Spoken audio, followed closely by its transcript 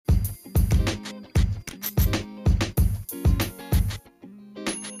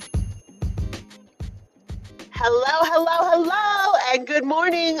Hello, hello, hello, and good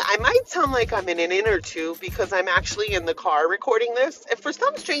morning. I might sound like I'm in an inner tube because I'm actually in the car recording this. And for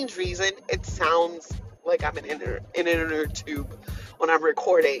some strange reason, it sounds like I'm in an inner tube when I'm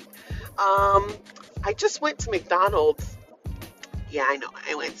recording. Um, I just went to McDonald's. Yeah, I know,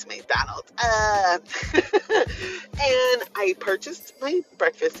 I went to McDonald's. And I purchased my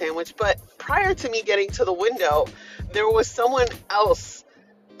breakfast sandwich, but prior to me getting to the window, there was someone else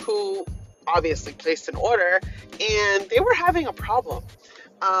who obviously placed an order and they were having a problem.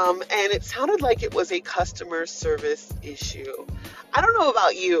 And it sounded like it was a customer service issue. I don't know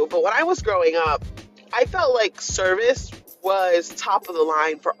about you, but when I was growing up, I felt like service was top of the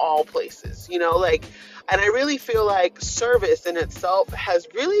line for all places, and I really feel like service in itself has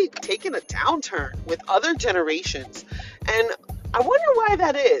really taken a downturn with other generations. And I wonder why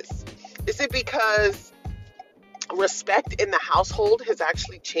that is. Is it because respect in the household has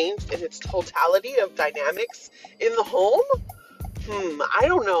actually changed in its totality of dynamics in the home? I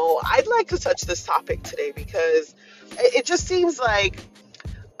don't know. I'd like to touch this topic today because it just seems like,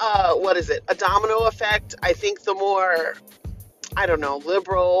 what is it? A domino effect. I think the more, I don't know,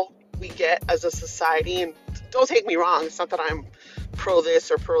 liberal we get as a society, and don't take me wrong, it's not that I'm pro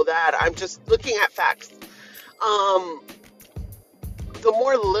this or pro that. I'm just looking at facts. Um, the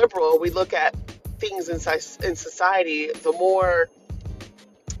more liberal we look at things in society, the more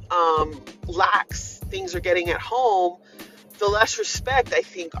lax things are getting at home, the less respect I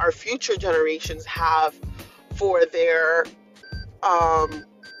think our future generations have for their,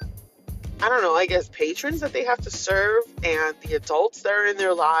 I don't know, I guess patrons that they have to serve and the adults that are in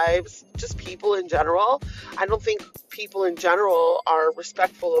their lives, just people in general. I don't think people in general are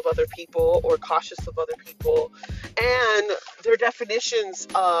respectful of other people or cautious of other people. And their definitions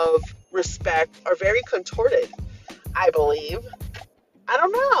of respect are very contorted, I believe. I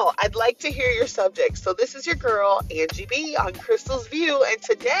don't know. I'd like to hear your subject. So this is your girl, Angie B on Crystal's View. And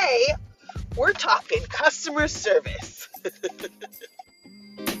today we're talking customer service.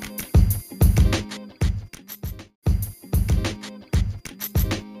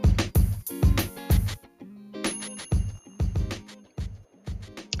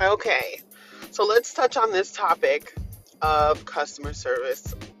 Okay, so let's touch on this topic of customer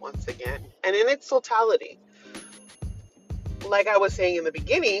service once again, and in its totality. Like I was saying in the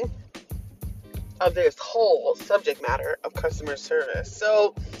beginning of this whole subject matter of customer service.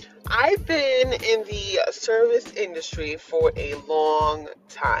 So I've been in the service industry for a long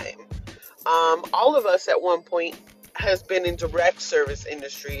time. All of us at one point has been in direct service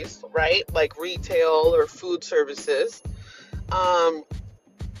industries, right? Like retail or food services. Um,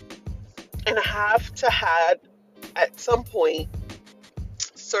 and have to had at some point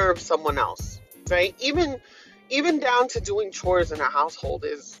serve someone else, right? Even down to doing chores in a household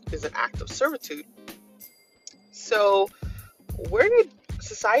is an act of servitude. So where did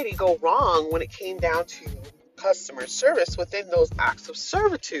society go wrong when it came down to customer service within those acts of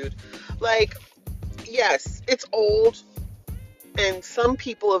servitude? Like, yes, it's old, and some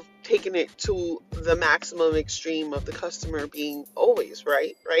people have taken it to the maximum extreme of the customer being always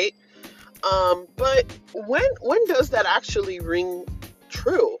right, right? But when does that actually ring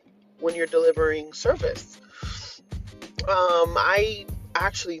true when you're delivering service? I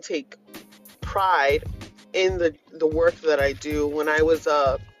actually take pride in the work that I do. When I was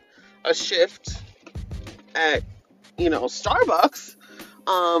a shift at Starbucks,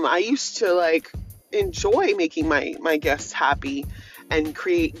 I used to like enjoy making my guests happy and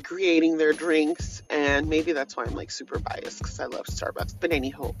creating their drinks, and maybe that's why I'm like super biased because I love Starbucks. But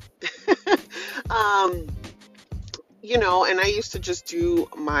anyhow, um, and I used to just do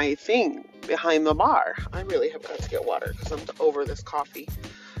my thing behind the bar. I really have got to get water because I'm over this coffee.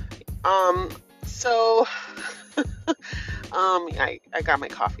 So, I got my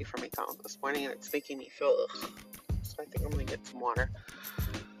coffee from McDonald's this morning and it's making me feel ugh. So I think I'm gonna get some water.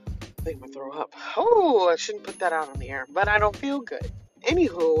 I think I'm gonna throw up. Oh, I shouldn't put that out on the air, but I don't feel good.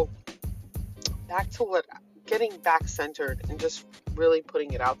 Anywho, back to getting back centered and just really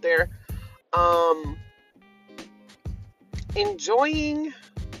putting it out there. Enjoying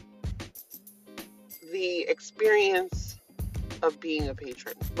the experience of being a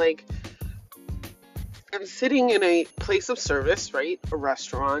patron. Like, I'm sitting in a place of service, right? A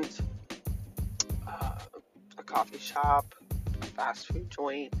restaurant, a coffee shop, a fast food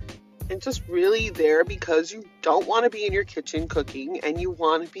joint, and just really there because you don't want to be in your kitchen cooking and you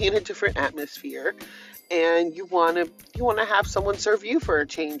want to be in a different atmosphere and you want to have someone serve you for a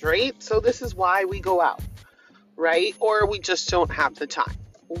change, right? So this is why we go out, right? Or we just don't have the time.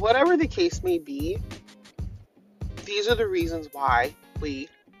 Whatever the case may be, these are the reasons why we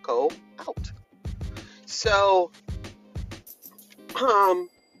go out. So,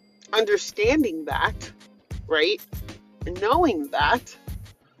 understanding that, right? Knowing that,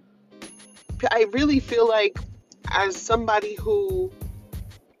 I really feel like as somebody who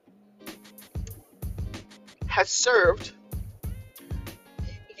has served,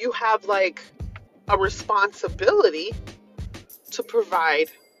 you have like a responsibility to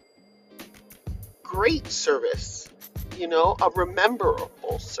provide great service, a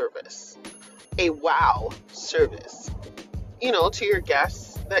rememberable service, a wow service, to your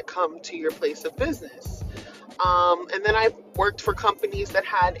guests that come to your place of business. And then I've worked for companies that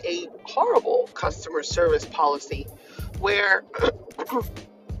had a horrible customer service policy where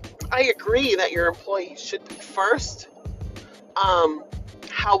I agree that your employees should be first.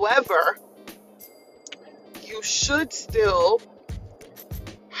 However, you should still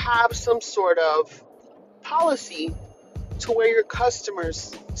have some sort of policy to where your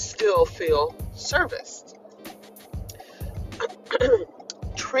customers still feel serviced.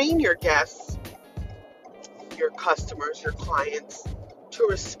 Train your guests, your customers, your clients to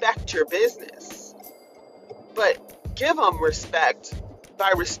respect your business, but give them respect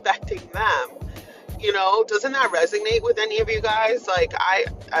by respecting them. Doesn't that resonate with any of you guys? Like I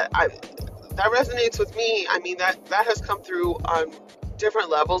that resonates with me. I mean, that has come through on different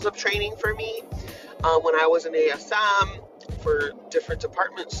levels of training for me. When I was in ASM for different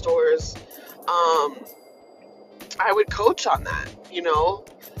department stores, I would coach on that.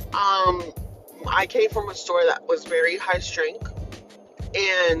 I came from a store that was very high strength,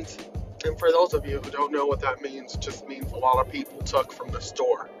 and for those of you who don't know what that means, it just means a lot of people took from the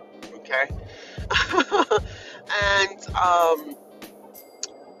store. Okay. And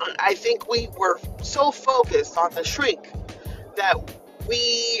I think we were so focused on the shrink that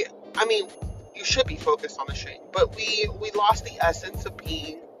you should be focused on the shrink, but we lost the essence of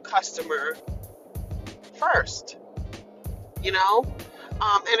being customer first,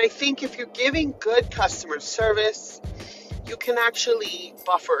 and I think if you're giving good customer service, you can actually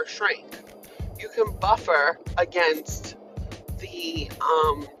buffer shrink. You can buffer against the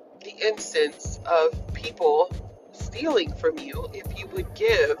instance of people stealing from you if you would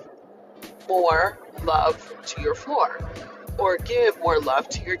give more love to your floor, or give more love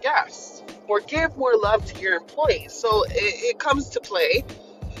to your guests, or give more love to your employees. So it comes to play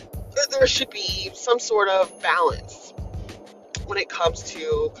that there should be some sort of balance when it comes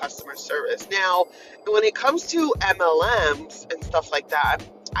to customer service. Now, when it comes to MLMs and stuff like that,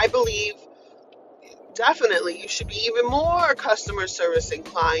 I believe definitely you should be even more customer service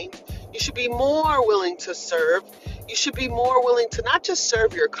inclined. You should be more willing to serve. You should be more willing to not just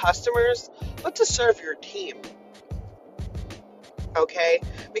serve your customers, but to serve your team. Okay?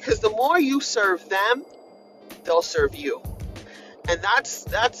 Because the more you serve them, they'll serve you. And that's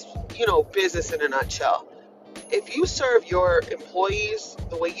business in a nutshell. If you serve your employees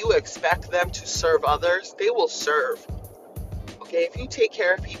the way you expect them to serve others, they will serve. Okay? If you take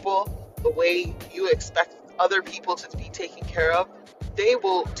care of people the way you expect other people to be taken care of, they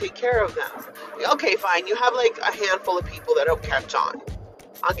will take care of them. Okay, fine. You have like a handful of people that don't catch on.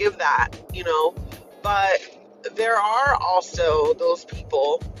 I'll give that, But there are also those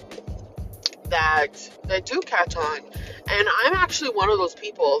people that do catch on. And I'm actually one of those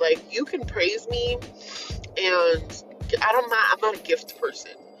people. Like, you can praise me, and I'm not a gift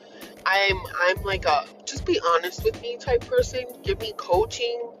person. I'm like a just be honest with me type person. Give me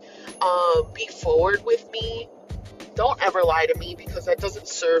coaching. Be forward with me. Don't ever lie to me, because that doesn't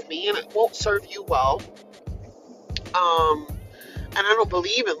serve me and it won't serve you well. And I don't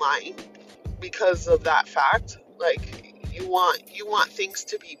believe in lying because of that fact. Like, you want things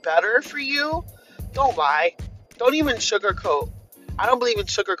to be better for you. Don't lie. Don't even sugarcoat. I don't believe in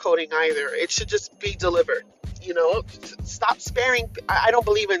sugarcoating either. It should just be delivered. Stop sparing. I don't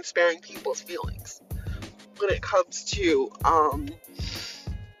believe in sparing people's feelings when it comes to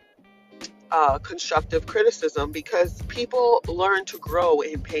constructive criticism, because people learn to grow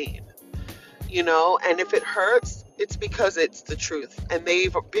in pain, and if it hurts, it's because it's the truth and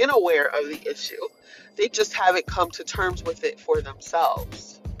they've been aware of the issue. They just haven't come to terms with it for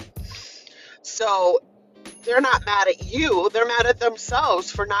themselves. So they're not mad at you, they're mad at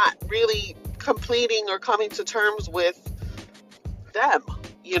themselves for not really completing or coming to terms with them,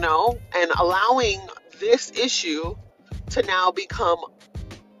 and allowing this issue to now become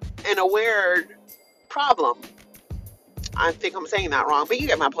an aware problem. I think I'm saying that wrong, but you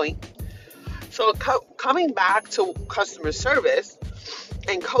get my point. So coming back to customer service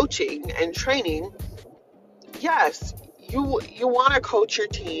and coaching and training, yes, you want to coach your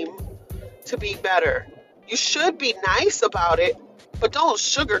team to be better. You should be nice about it, but don't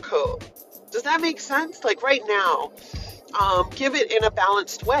sugarcoat. Does that make sense? Like right now, give it in a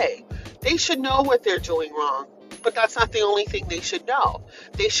balanced way. They should know what they're doing wrong, but that's not the only thing they should know.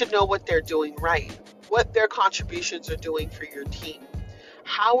 They should know what they're doing right, what their contributions are doing for your team.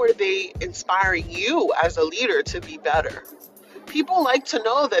 How are they inspiring you as a leader to be better? People like to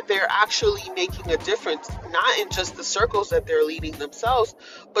know that they're actually making a difference, not in just the circles that they're leading themselves,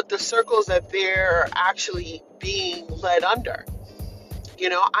 but the circles that they're actually being led under.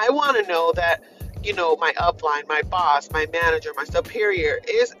 I want to know that, my upline, my boss, my manager, my superior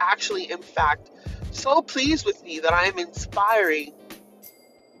is actually, in fact, so pleased with me that I'm inspiring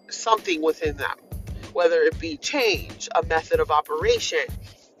something within them, whether it be change, a method of operation,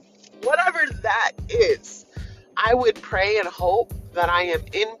 whatever that is. I would pray and hope that I am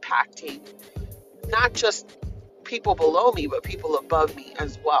impacting not just people below me, but people above me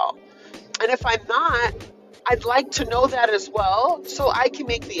as well. And if I'm not, I'd like to know that as well, so I can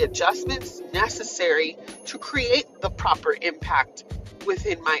make the adjustments necessary to create the proper impact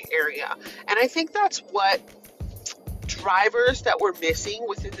within my area. And I think that's what drivers that we're missing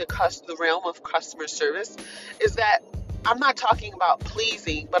within the realm of customer service is that I'm not talking about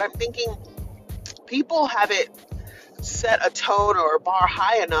pleasing, but I'm thinking people haven't set a tone or a bar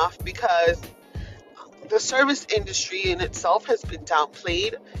high enough because the service industry in itself has been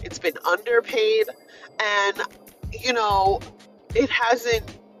downplayed, it's been underpaid, and it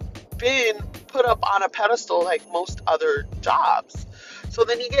hasn't been put up on a pedestal like most other jobs. So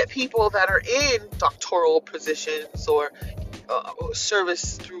then you get people that are in doctoral positions or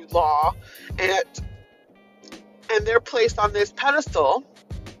service through law, and they're placed on this pedestal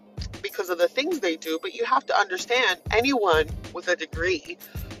because of the things they do. But you have to understand, anyone with a degree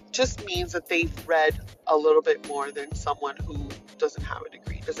just means that they've read a little bit more than someone who doesn't have a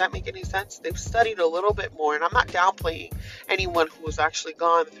degree. Does that make any sense? They've studied a little bit more, and I'm not downplaying anyone who has actually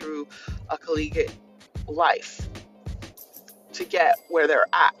gone through a collegiate life to get where they're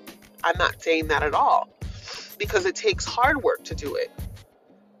at. I'm not saying that at all, because it takes hard work to do it.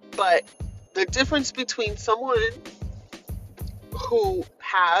 But the difference between someone who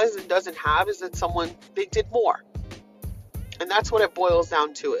has and doesn't have is that they did more. And that's what it boils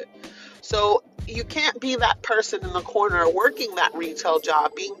down to it. So you can't be that person in the corner working that retail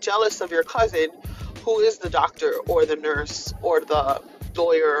job, being jealous of your cousin who is the doctor or the nurse or the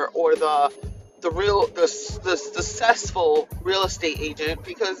lawyer or the successful real estate agent,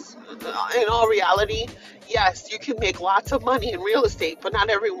 because in all reality, yes, you can make lots of money in real estate, but not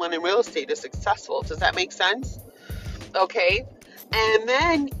everyone in real estate is successful. Does that make sense? Okay. And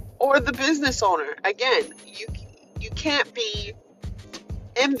then, or the business owner, again, you can't be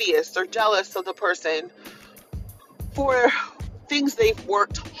envious or jealous of the person for things they've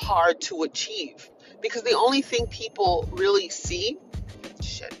worked hard to achieve, because the only thing people really see,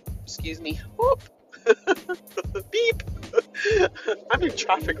 excuse me, whoop, beep, I'm in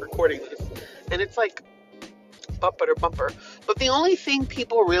traffic recording this, and it's like bumper to bumper, but the only thing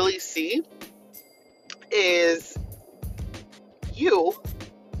people really see is you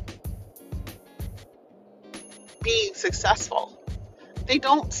being successful. They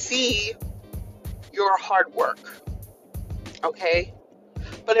don't see your hard work, okay?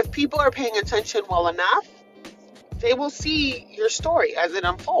 But if people are paying attention well enough, they will see your story as it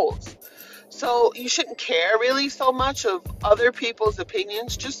unfolds. So you shouldn't care really so much of other people's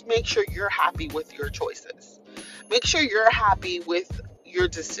opinions. Just make sure you're happy with your choices. Make sure you're happy with your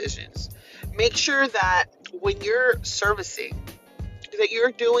decisions. Make sure that when you're servicing, that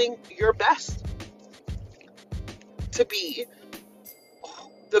you're doing your best to be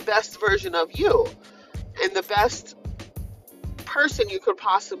the best version of you and the best person you could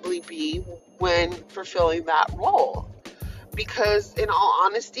possibly be when fulfilling that role. Because in all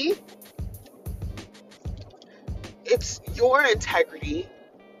honesty, it's your integrity,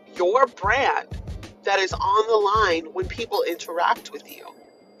 your brand that is on the line when people interact with you.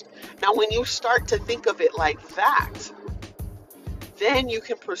 Now, when you start to think of it like that, then you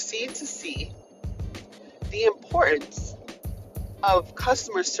can proceed to see the importance of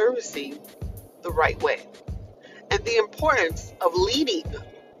customer servicing the right way and the importance of leading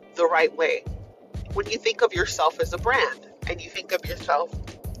the right way when you think of yourself as a brand and you think of yourself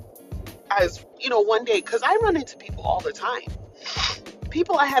as, one day, because I run into people all the time,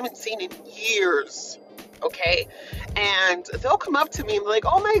 people I haven't seen in years, okay? And they'll come up to me and be like,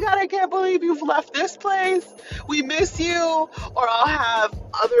 oh my God, I can't believe you've left this place. We miss you. Or I'll have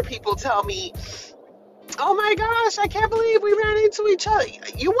other people tell me, oh my gosh, I can't believe we ran into each other.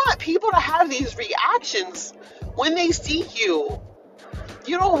 You want people to have these reactions when they see you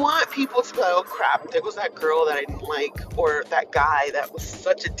You don't want people to be like, oh crap, there was that girl that I didn't like, or that guy that was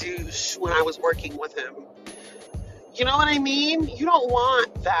such a douche when I was working with him. You know what I mean? You don't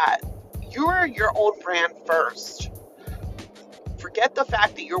want that. You're your own brand first. Forget the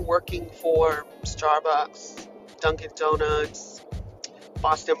fact that you're working for Starbucks, Dunkin' Donuts,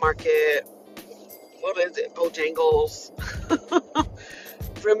 Boston Market, what is it, Bojangles.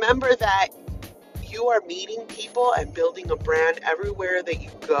 Remember that you are meeting people and building a brand everywhere that you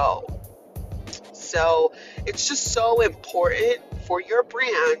go. So it's just so important for your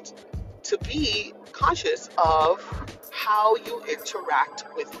brand to be conscious of how you interact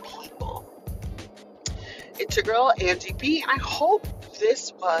with people. It's your girl, Angie B, and I hope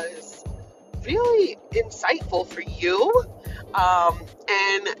this was really insightful for you.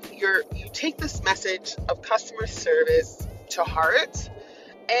 And you take this message of customer service to heart.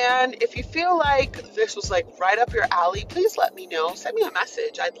 And if you feel like this was like right up your alley, please let me know. Send me a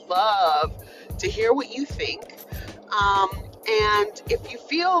message. I'd love to hear what you think. And if you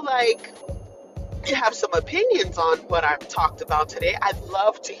feel like you have some opinions on what I've talked about today, I'd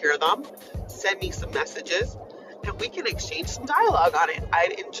love to hear them. Send me some messages and we can exchange some dialogue on it.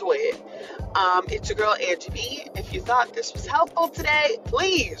 I'd enjoy it. It's your girl, Angie B. If you thought this was helpful today,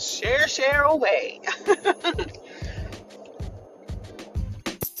 please share away.